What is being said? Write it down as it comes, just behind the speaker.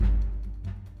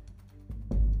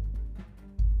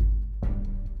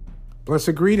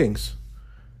Blessed greetings.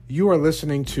 You are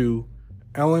listening to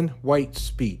Ellen White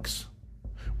Speaks,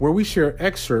 where we share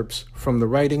excerpts from the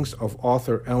writings of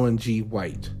author Ellen G.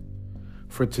 White.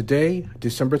 For today,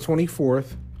 December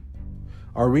 24th,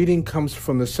 our reading comes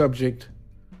from the subject,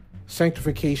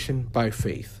 Sanctification by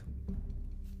Faith.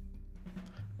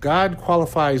 God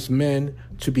qualifies men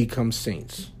to become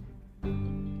saints.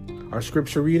 Our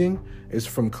scripture reading is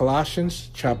from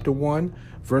Colossians chapter 1,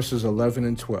 verses 11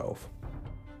 and 12.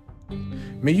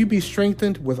 May you be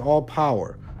strengthened with all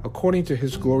power, according to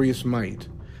his glorious might,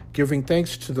 giving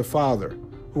thanks to the Father,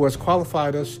 who has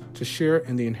qualified us to share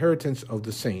in the inheritance of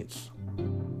the saints.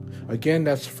 Again,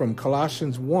 that's from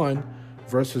Colossians 1,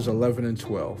 verses 11 and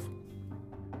 12.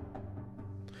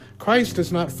 Christ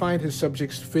does not find his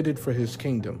subjects fitted for his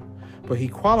kingdom, but he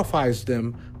qualifies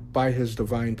them by his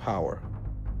divine power.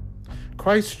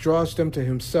 Christ draws them to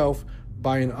himself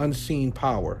by an unseen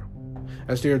power.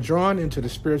 As they are drawn into the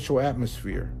spiritual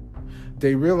atmosphere,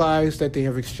 they realize that they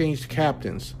have exchanged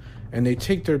captains, and they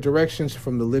take their directions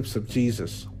from the lips of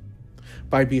Jesus.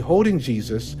 By beholding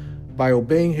Jesus, by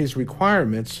obeying his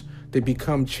requirements, they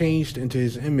become changed into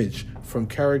his image from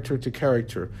character to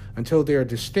character until they are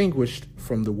distinguished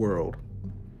from the world.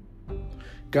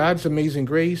 God's Amazing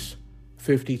Grace,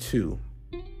 52.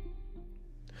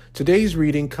 Today's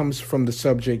reading comes from the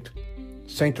subject,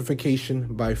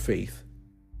 Sanctification by Faith.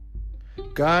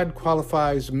 God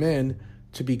qualifies men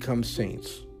to become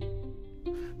saints.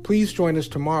 Please join us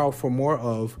tomorrow for more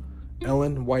of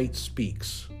Ellen White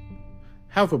Speaks.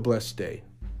 Have a blessed day.